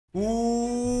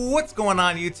Ooh, what's going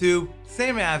on YouTube?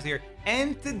 Sam Avs here,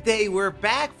 and today we're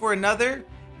back for another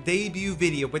debut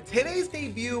video. But today's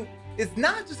debut is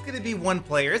not just going to be one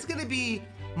player, it's going to be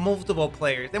multiple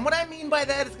players. And what I mean by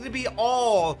that is going to be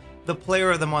all the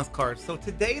Player of the Month cards. So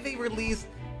today they released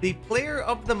the Player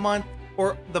of the Month,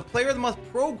 or the Player of the Month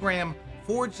program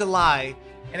for July.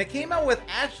 And it came out with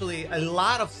actually a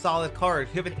lot of solid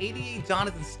cards. You have an 88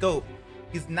 Jonathan Scope.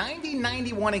 He's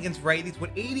 90-91 against righties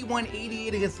with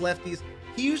 81-88 against lefties.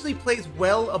 He usually plays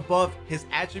well above his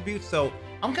attributes, so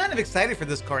I'm kind of excited for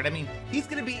this card. I mean, he's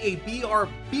going to be a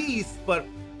BR beast, but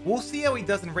we'll see how he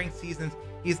does in ranked seasons.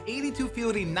 He has 82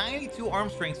 fielding, 92 arm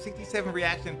strength, 67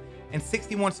 reaction, and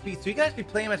 61 speed. So you can actually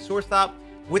play him at shortstop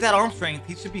with that arm strength.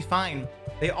 He should be fine.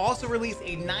 They also released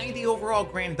a 90 overall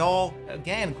Grandal.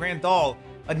 Again, Grandal.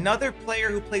 Another player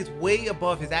who plays way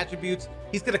above his attributes.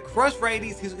 He's going to crush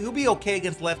righties. He'll be okay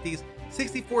against lefties.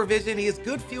 64 vision. He has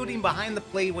good fielding behind the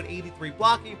plate with 83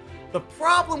 blocking. The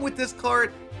problem with this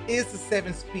card is the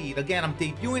 7 speed. Again, I'm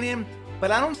debuting him,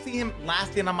 but I don't see him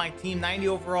lasting on my team. 90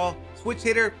 overall. Switch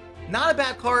hitter. Not a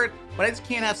bad card, but I just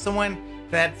can't have someone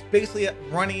that's basically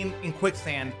running in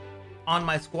quicksand on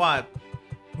my squad.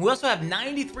 We also have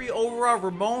 93 overall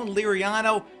Ramon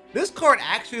Liriano. This card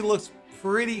actually looks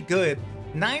pretty good.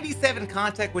 97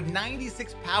 contact with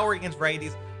 96 power against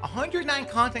righties, 109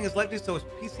 contact against lefties, so his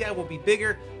PCI will be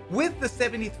bigger. With the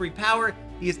 73 power,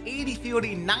 he has 80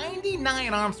 fielding,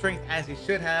 99 arm strength, as he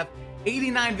should have,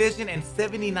 89 vision, and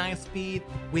 79 speed.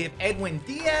 We have Edwin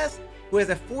Diaz, who has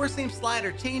a 4-seam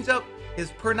slider changeup.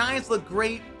 His per nines look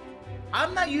great.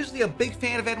 I'm not usually a big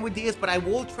fan of Edwin Diaz, but I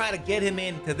will try to get him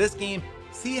into this game,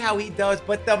 see how he does.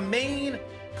 But the main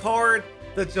card,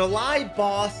 the July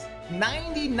boss,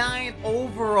 99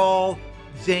 overall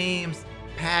James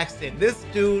Paxton. This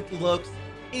dude looks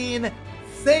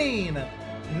insane.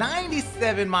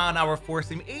 97 mile-an-hour four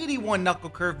seam, 81 knuckle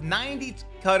curve, 90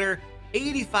 cutter,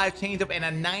 85 changeup, and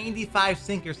a 95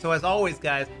 sinker. So as always,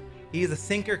 guys, he's a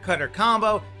sinker cutter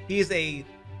combo. He's a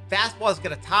fastball that's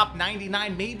got a top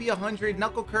 99, maybe 100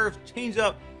 knuckle curve,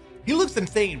 changeup. He looks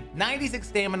insane. 96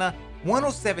 stamina,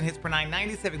 107 hits per 9,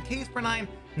 97 Ks per 9,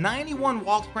 91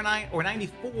 walks per 9, or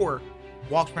 94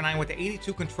 walks per 9 with the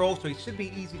 82 control, so he should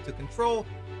be easy to control.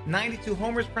 92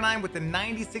 homers per 9 with the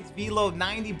 96 velo,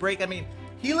 90 break. I mean,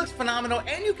 he looks phenomenal,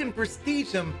 and you can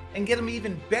prestige him and get him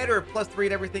even better, +3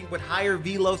 at everything with higher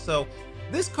velo. So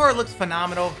this card looks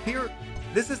phenomenal. Here,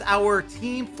 this is our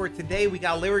team for today. We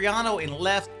got Liriano in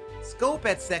left, Scope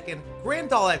at second,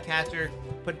 Grandal at catcher,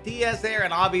 put Diaz there,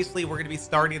 and obviously we're going to be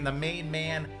starting the main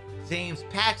man, James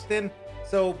Paxton.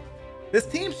 So this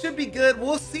team should be good.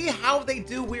 We'll see how they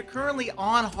do. We're currently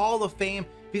on Hall of Fame.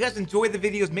 If you guys enjoyed the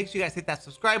videos, make sure you guys hit that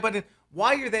subscribe button.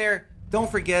 While you're there, don't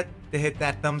forget to hit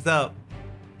that thumbs up.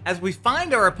 As we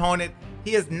find our opponent,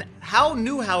 he has Hal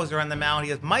Newhouser on the mound.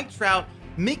 He has Mike Trout,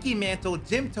 Mickey Mantle,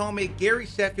 Jim Thome, Gary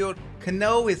Sheffield,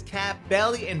 Cano, his cap,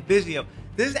 Belly, and Biggio.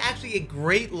 This is actually a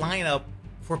great lineup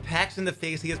for Paxton to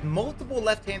face. He has multiple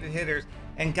left-handed hitters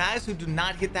and guys who do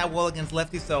not hit that well against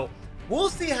lefties. So we'll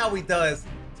see how he does.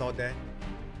 It's all day.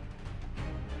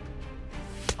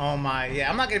 Oh my, yeah,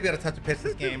 I'm not gonna be able to touch a pitch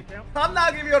this game. I'm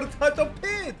not gonna be able to touch a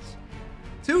pitch.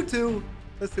 2-2.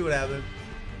 Let's see what happens.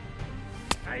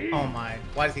 Oh my,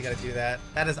 why does he gotta do that?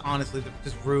 That is honestly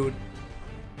just rude.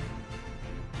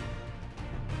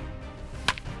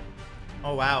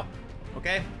 Oh wow.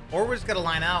 Okay, or we're just gonna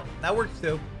line out. That works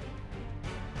too.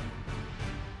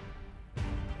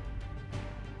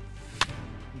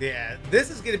 Yeah,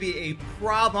 this is gonna be a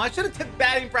problem. I should have took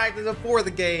batting practice before the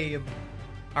game.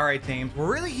 All right, James,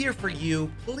 we're really here for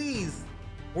you. Please,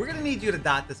 we're gonna need you to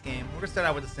dot this game. We're gonna start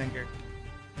out with a sinker.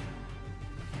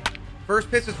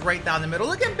 First pitch is right down the middle.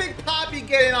 Look at Big Poppy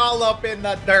getting all up in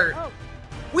the dirt.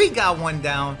 We got one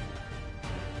down.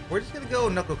 We're just gonna go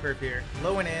knuckle curve here.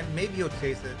 Low and in, maybe he'll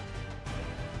chase it.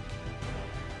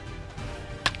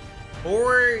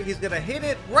 Or he's gonna hit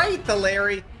it right to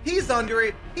Larry. He's under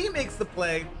it. He makes the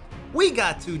play. We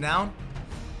got 2 down.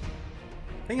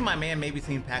 I think my man maybe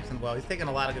seen Paxton well. He's taking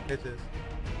a lot of good pitches.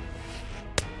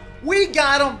 We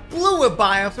got him. Blew it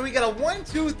by him. So we got a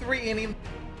 1-2-3 inning.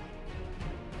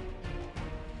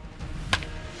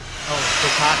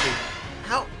 Oh,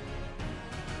 Poppy.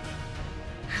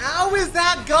 How is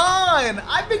that gone?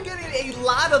 I've been getting a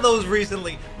lot of those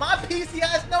recently. My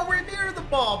PCI is nowhere near the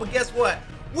ball, but guess what?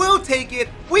 We'll take it.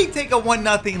 We take a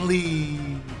 1-0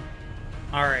 lead.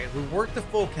 All right, we worked the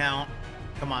full count.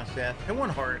 Come on, Chef. Hit one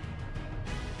hard.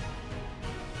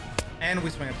 And we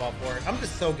swing a ball for it. I'm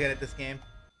just so good at this game.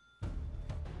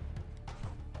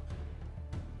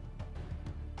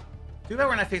 Too bad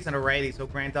we're not facing a righty, so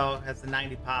Grandal has the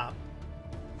 90 pop.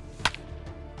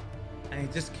 And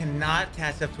he just cannot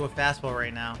catch up to a fastball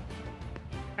right now.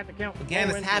 At the count. Again,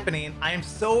 it's happening. I am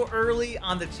so early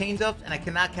on the changeups, and I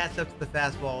cannot catch up to the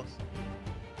fastballs.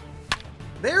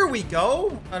 There we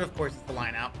go. And of course, it's the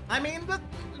line out. I mean, but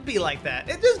it'd be like that.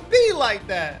 It just be like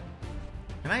that.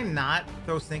 Can I not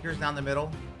throw sinkers down the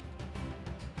middle?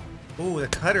 Ooh, the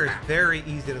cutter is very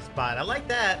easy to spot. I like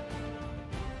that.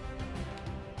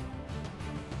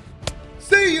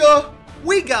 See ya!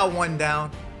 We got one down.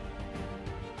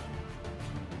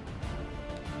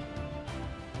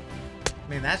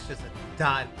 I mean, that's just a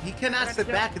dot. He cannot sit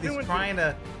back because he's trying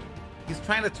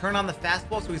to turn on the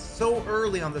fastball, so he's so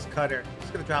early on this cutter. He's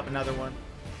gonna drop another one.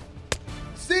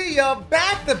 See ya!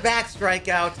 Back-to-back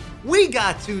strikeouts. We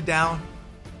got 2 down.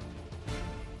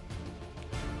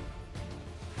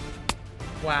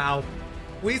 Wow.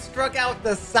 We struck out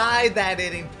the side that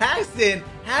inning. Paxton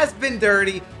has been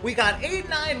dirty. We got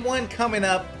 8-9-1 coming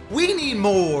up. We need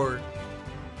more.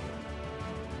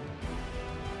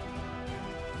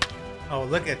 Oh,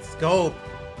 look at Scope.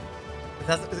 Is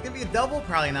it going to be a double?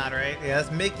 Probably not, right? Yeah, that's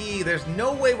Mickey. There's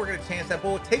no way we're going to chance that. But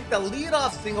we'll take the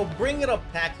leadoff single, bring it up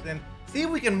Paxton. See if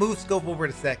we can move Scope over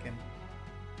to second.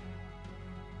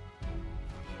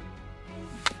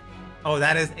 Oh,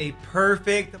 that is a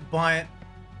perfect bunt.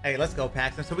 Hey, let's go,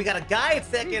 Paxton. So we got a guy at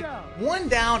second, 1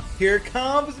 down. Here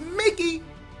comes Mickey.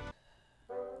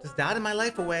 Just dotted my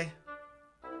life away.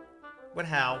 What,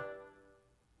 how?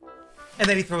 And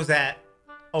then he throws that.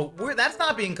 Oh, that's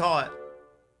not being caught.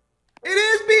 It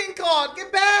is being caught.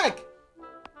 Get back.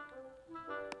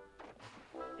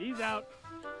 He's out.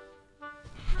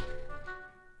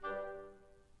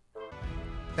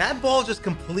 That ball just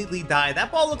completely died. That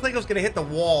ball looked like it was going to hit the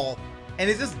wall. And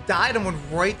it just died and went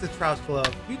right to Trout's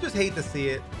glove. You just hate to see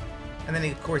it. And then,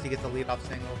 of course, he gets a leadoff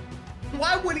single.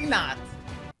 Why would he not?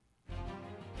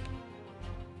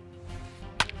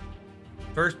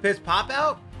 First pitch pop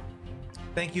out.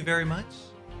 Thank you very much.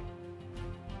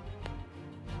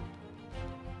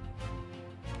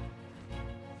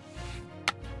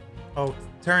 Oh,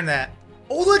 turn that.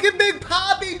 Oh, look at Big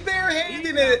Poppy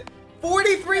barehanding it.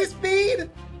 43 speed?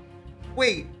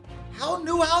 Wait. Hal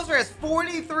Newhouser has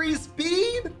 43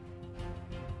 speed?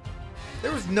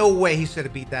 There was no way he should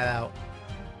have beat that out.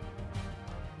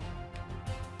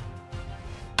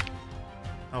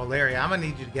 Oh, Larry, I'm gonna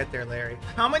need you to get there, Larry.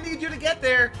 I'm gonna need you to get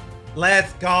there.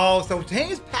 Let's go. So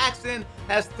James Paxton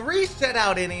has 3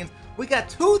 shutout innings. We got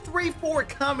 2, 3, 4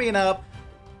 coming up.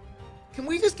 Can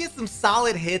we just get some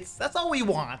solid hits? That's all we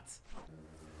want.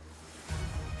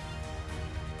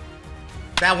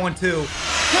 That one too.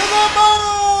 To the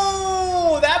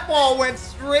moon! That ball went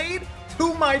straight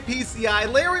to my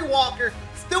PCI. Larry Walker,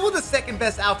 still the second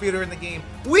best outfielder in the game.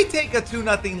 We take a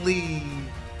 2-0 lead.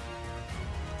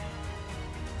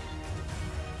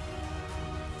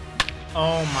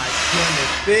 Oh my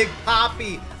goodness, Big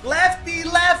Poppy. Lefty,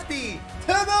 lefty,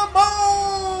 to the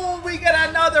moon! We get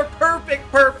another perfect.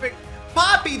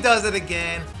 Poppy does it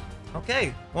again.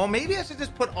 Okay, well maybe I should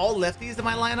just put all lefties in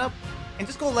my lineup and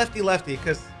just go lefty-lefty,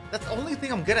 because that's the only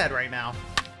thing I'm good at right now.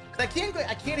 Because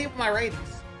I can't hit with my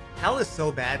righties. Hal is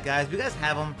so bad, guys. If you guys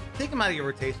have him, take him out of your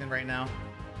rotation right now.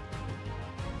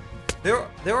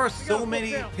 There are so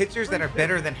many pitchers that are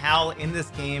better than Hal in this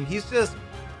game. He's just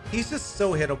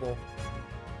so hittable.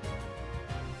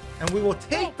 And we will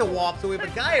take the walk. So we have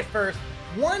a guy at first.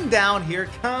 1 down. Here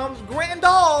comes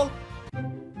Grandal.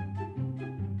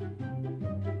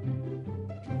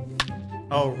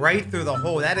 Oh, right through the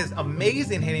hole. That is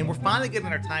amazing hitting. We're finally getting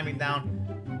our timing down.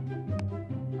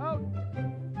 Oh.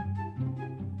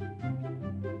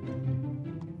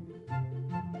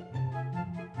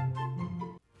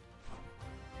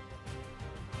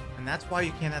 And that's why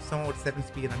you can't have someone with 7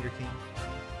 speed on your team.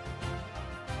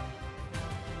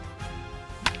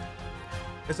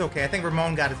 It's okay. I think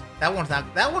Ramon got his. That one's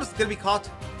gonna be caught.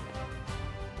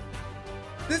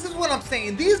 This is what I'm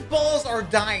saying. These balls are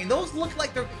dying. Those look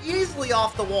like they're easily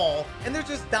off the wall, and they're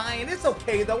just dying. It's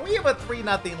okay though. We have a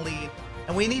 3-0 lead,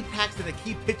 and we need Paxton to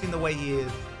keep pitching the way he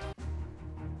is.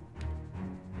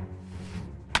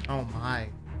 Oh my!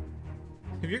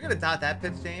 If you're gonna dot that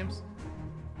pitch, James,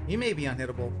 you may be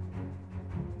unhittable.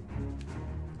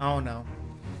 Oh no!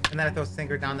 And then I throw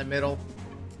sinker down the middle.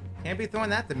 Can't be throwing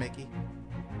that to Mickey.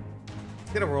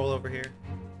 Let's get a roll over here.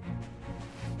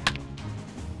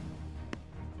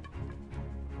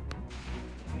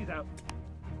 He's out.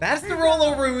 That's the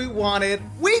rollover we wanted.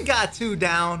 We got 2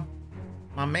 down.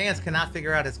 My man's cannot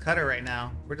figure out his cutter right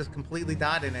now. We're just completely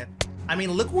dotting it. I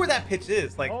mean, look where that pitch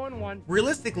is. Like, 0-1.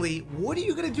 realistically, what are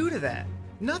you gonna do to that?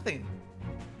 Nothing.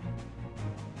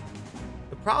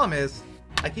 The problem is,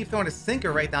 I keep throwing a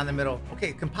sinker right down the middle.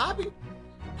 Okay, can Poppy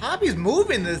Poppy's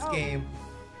moving this game.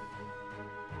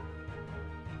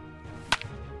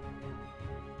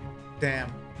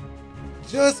 Damn.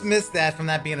 Just missed that from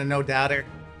that being a no-doubter.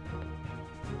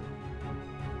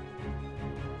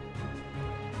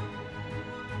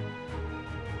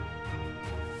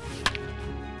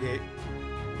 Yeah.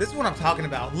 This is what I'm talking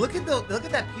about. Look at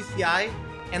that PCI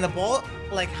and the ball.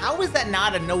 Like, how is that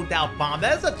not a no-doubt bomb?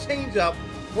 That is a changeup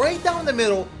right down the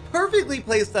middle, perfectly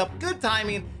placed up, good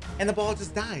timing, and the ball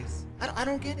just dies. I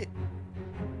don't get it.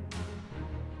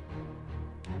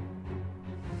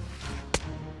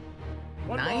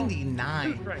 One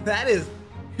 99. ball, That is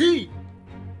heat.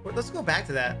 Well, let's go back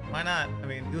to that. Why not? I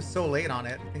mean, he was so late on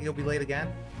it. Think he'll be late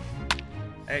again?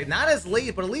 Hey, not as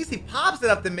late, but at least he pops it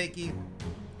up to Mickey.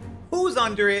 Who's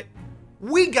under it?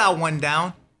 We got one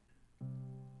down.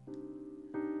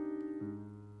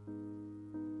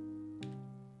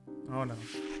 Oh no.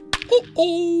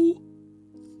 Uh-oh.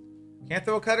 Can't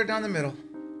throw a cutter down the middle.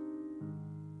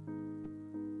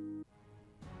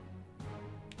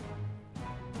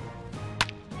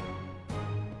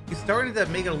 He's starting to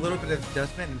make a little bit of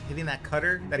adjustment and hitting that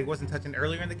cutter that he wasn't touching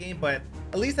earlier in the game, but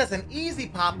at least that's an easy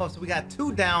pop-up, so we got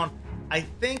 2 down. I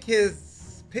think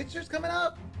his pitcher's coming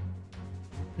up?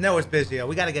 No, it's Biggio.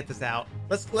 We got to get this out.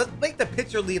 Let's make the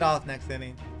pitcher lead off next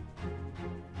inning.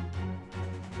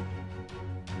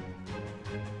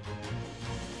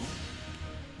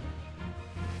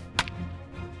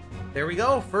 There we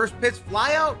go. First pitch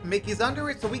fly out. Mickey's under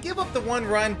it. So we give up the 1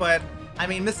 run, but I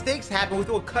mean, mistakes happen. We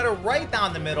throw a cutter right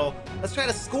down the middle. Let's try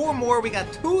to score more. We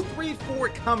got 2, 3, 4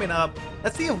 coming up.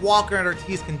 Let's see if Walker and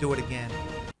Ortiz can do it again.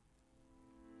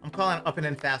 I'm calling up and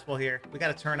in fastball here. We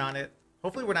got to turn on it.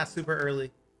 Hopefully we're not super early.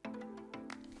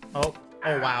 Oh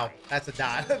wow. That's a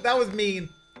dot. That was mean.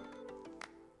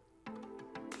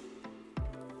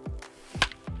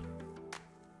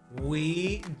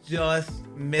 We just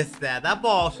missed that. That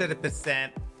ball should have been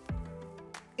sent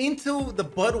into the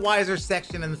Budweiser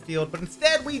section in the field, but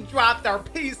instead we dropped our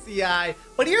PCI.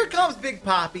 But here comes Big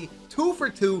Poppy. 2 for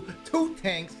 2, 2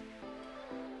 tanks.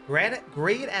 Great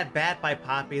at bat by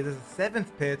Poppy. This is the 7th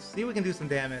pitch. See if we can do some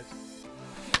damage.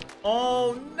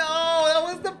 Oh no, that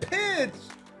was the pitch.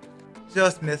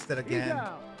 Just missed it again.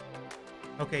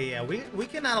 Okay, yeah, we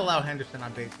cannot allow Henderson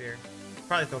on base here.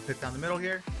 Probably throw a pitch down the middle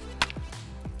here.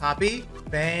 Poppy,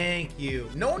 thank you.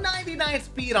 No 99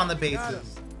 speed on the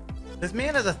bases. This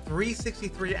man has a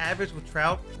 363 average with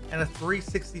Trout and a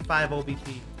 365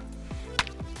 OBP.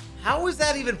 How is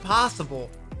that even possible?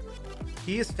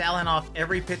 He is fouling off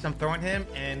every pitch I'm throwing him,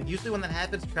 and usually when that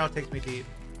happens, Trout takes me deep.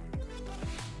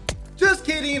 Just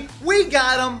kidding. We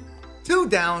got him. 2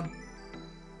 down.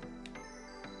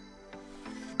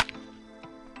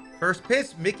 First pitch,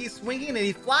 Mickey swinging, and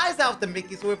he flies out to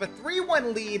Mickey, so we have a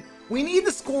 3-1 lead. We need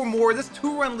to score more. This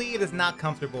 2-run lead is not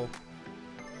comfortable.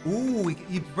 Ooh,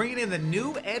 he's bringing in the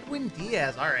new Edwin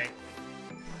Diaz. All right.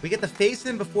 We get to face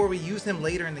him before we use him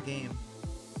later in the game.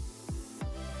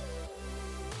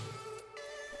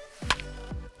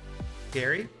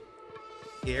 Gary?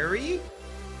 Gary?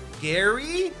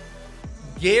 Gary?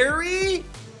 Gary?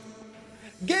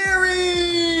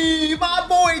 Gary! My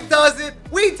boy does it!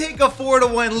 We take a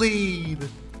 4-1 lead!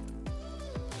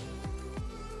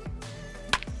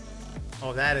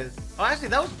 Oh, that is... Oh, actually,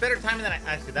 that was better timing than I...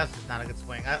 Actually, that's just not a good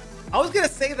swing. I was going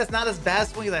to say that's not as bad a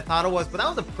swing as I thought it was, but that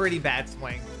was a pretty bad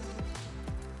swing.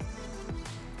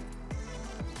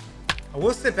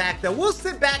 We'll sit back, though. We'll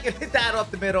sit back and hit that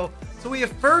up the middle. So we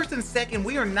have first and second.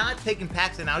 We are not taking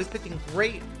Paxton out. He's pitching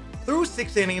great through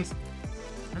 6 innings.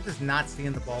 I'm just not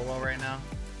seeing the ball well right now.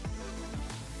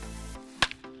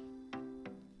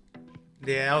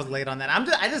 Yeah, I was late on that.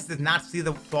 I just did not see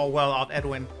the ball well off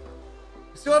Edwin.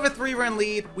 We still have a 3-run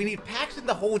lead. We need Paxton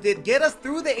to hold it, get us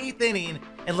through the 8th inning,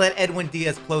 and let Edwin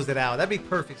Diaz close it out. That'd be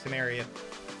perfect scenario.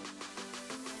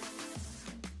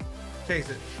 Chase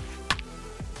it.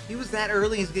 He was that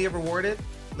early, he's gonna get rewarded.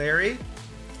 Larry.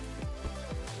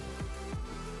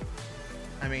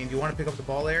 I mean, do you want to pick up the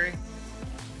ball, Larry?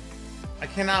 I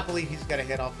cannot believe he's got a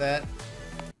hit off that.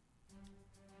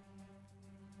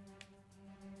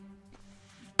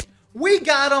 We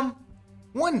got him!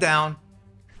 1 down.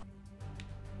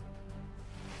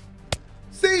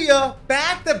 See ya!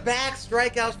 Back-to-back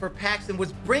strikeouts for Paxton,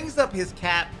 which brings up his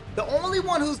cap. The only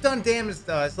one who's done damage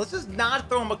to us. Let's just not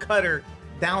throw him a cutter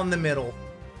down the middle.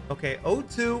 Okay,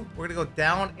 0-2. We're gonna go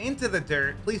down into the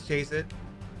dirt. Please chase it.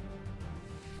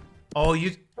 Oh,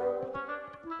 you...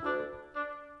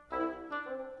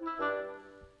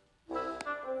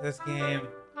 This game.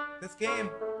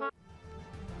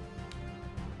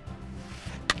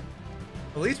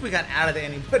 At least we got out of the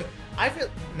inning, but I feel,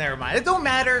 never mind. It don't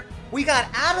matter. We got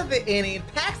out of the inning.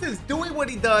 Paxton's doing what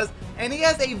he does, and he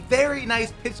has a very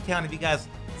nice pitch count if you guys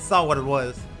saw what it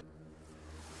was.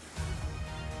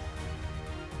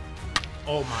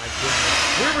 Oh my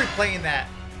goodness. We're replaying that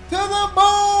to the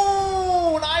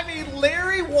moon. I mean,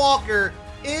 Larry Walker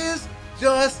is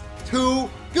just too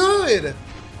good.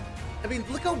 I mean,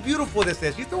 look how beautiful this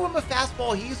is. You throw him a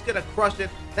fastball, he's going to crush it.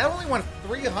 That only went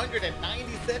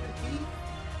 397 feet.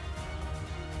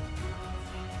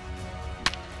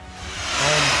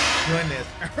 Oh my goodness.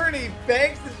 Ernie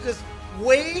Banks is just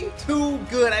way too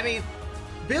good. I mean,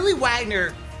 Billy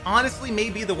Wagner honestly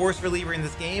may be the worst reliever in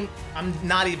this game. I'm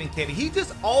not even kidding. He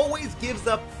just always gives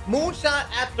up moonshot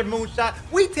after moonshot.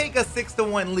 We take a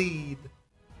 6-1 lead.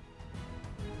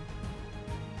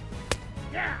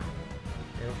 Yeah.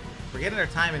 We're getting our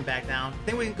timing back down.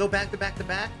 Think we can go back to back to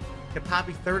back? Get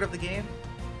Poppy third of the game?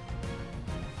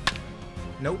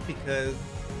 Nope, because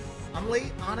I'm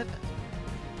late on it.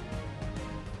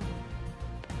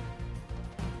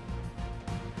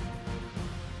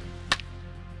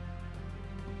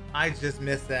 I just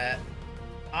missed that.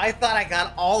 I thought I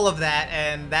got all of that,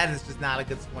 and that is just not a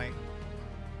good swing.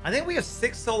 I think we have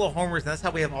 6 solo homers, and that's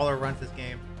how we have all our runs this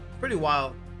game. Pretty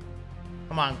wild.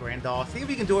 Come on, Grandal. See if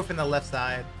we can do it from the left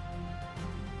side.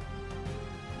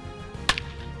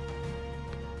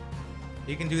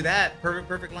 You can do that.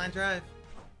 Perfect line drive.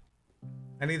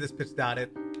 I need this pitch dotted.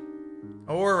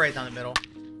 Or right down the middle.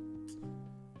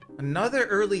 Another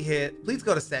early hit. Please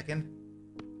go to second.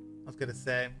 I was going to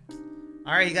say.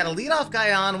 All right, you got a leadoff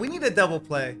guy on. We need a double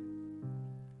play.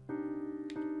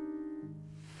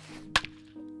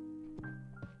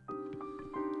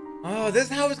 Oh, this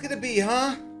is how it's going to be,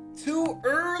 huh? 2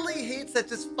 early hits that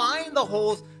just find the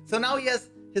holes. So now he has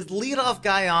his leadoff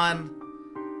guy on.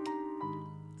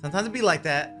 Sometimes it be like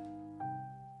that.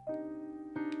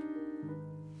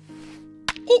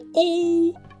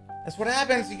 Uh-oh. That's what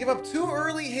happens. You give up 2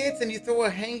 early hits and you throw a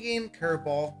hanging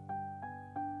curveball.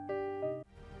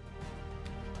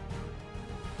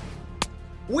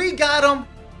 We got him.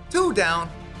 2 down.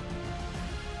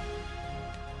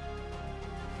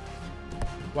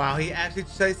 Wow, he actually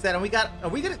chased that, and we got. Are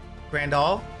we gonna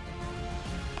Grandal?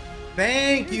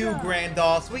 Thank you,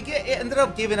 Grandal. So we ended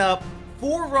up giving up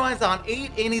 4 runs on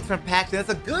 8 innings from Paxton. That's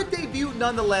a good debut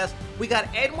nonetheless. We got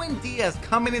Edwin Diaz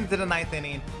coming into the 9th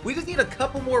inning. We just need a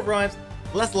couple more runs.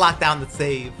 Let's lock down the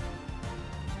save.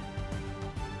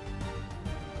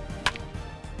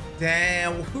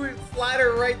 Damn, we're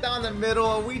slider right down the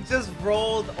middle, and we just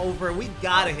rolled over. We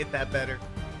gotta hit that better.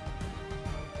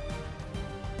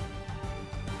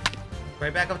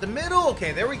 Right back up the middle.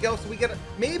 Okay, there we go. So we get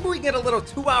maybe we get a little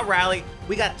 2-out rally.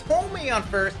 We got Tomei on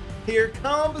first. Here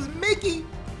comes Mickey.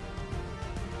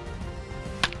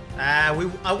 I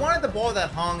wanted the ball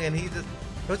that hung, and it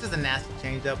was just a nasty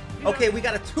changeup. Okay, we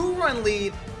got a 2-run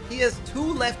lead. He has 2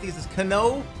 lefties. His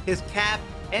Cano, his Cap,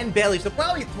 and Bailey. So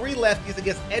probably 3 lefties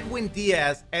against Edwin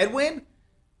Diaz. Edwin,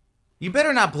 you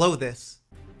better not blow this.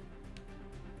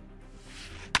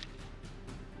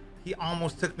 He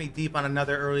almost took me deep on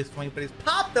another early swing, but he's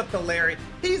popped up to Larry.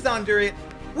 He's under it.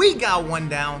 We got 1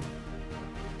 down.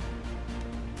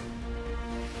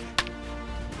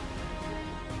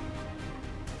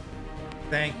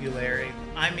 Thank you, Larry.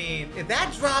 I mean, if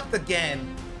that dropped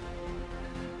again,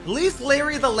 at least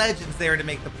Larry the Legend's there to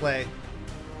make the play.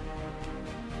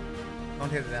 Don't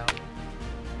hit it out.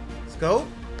 Scope?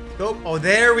 Scope. Oh,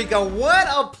 there we go. What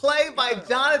a play by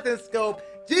Jonathan Scope.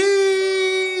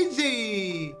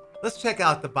 GG. Let's check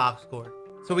out the box score.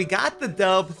 So we got the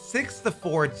dub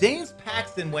 6-4. James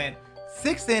Paxton went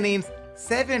 6 innings,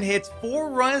 7 hits,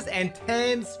 4 runs, and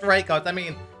 10 strikeouts. I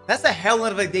mean, that's a hell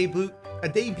of a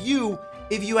debut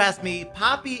if you ask me.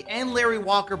 Poppy and Larry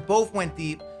Walker both went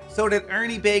deep. So did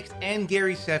Ernie Banks and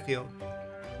Gary Sheffield.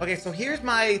 Okay, so here's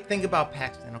my thing about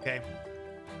Paxton, okay?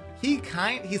 He's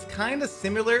kind of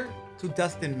similar to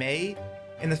Dustin May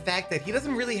in the fact that he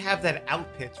doesn't really have that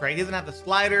out pitch, right? He doesn't have the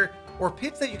slider or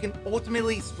pitch that you can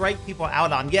ultimately strike people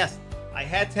out on. Yes, I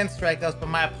had 10 strikeouts, but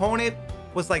my opponent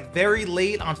was like very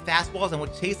late on fastballs and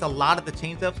would chase a lot of the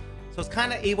changeups, so it's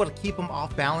kind of able to keep him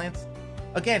off balance.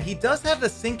 Again, he does have the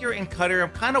sinker and cutter. I'm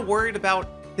kind of worried about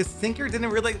his sinker. Didn't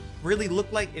really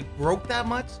look like it broke that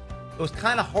much. It was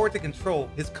kind of hard to control.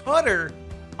 His cutter,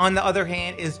 on the other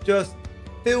hand, is just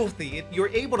filthy. You're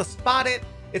able to spot it.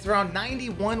 It's around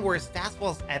 91, where his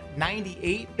fastball is at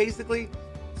 98, basically.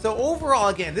 So overall,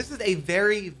 again, this is a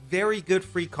very, very good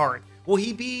free card. Will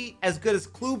he be as good as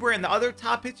Kluber and the other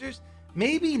top pitchers?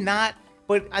 Maybe not,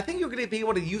 but I think you're going to be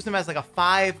able to use him as like a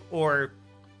 5 or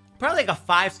probably like a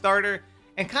 5 starter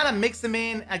and kind of mix him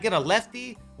in. I get a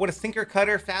lefty What a sinker,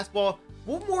 cutter, fastball.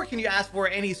 What more can you ask for?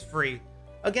 And he's free.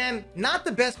 Again, not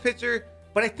the best pitcher,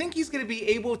 but I think he's going to be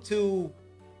able to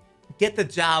get the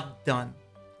job done.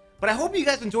 But I hope you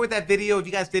guys enjoyed that video. If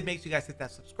you guys did, make sure you guys hit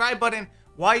that subscribe button.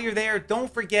 While you're there,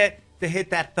 don't forget to hit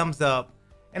that thumbs up.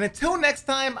 And until next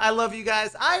time, I love you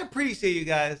guys. I appreciate you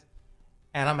guys.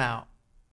 And I'm out.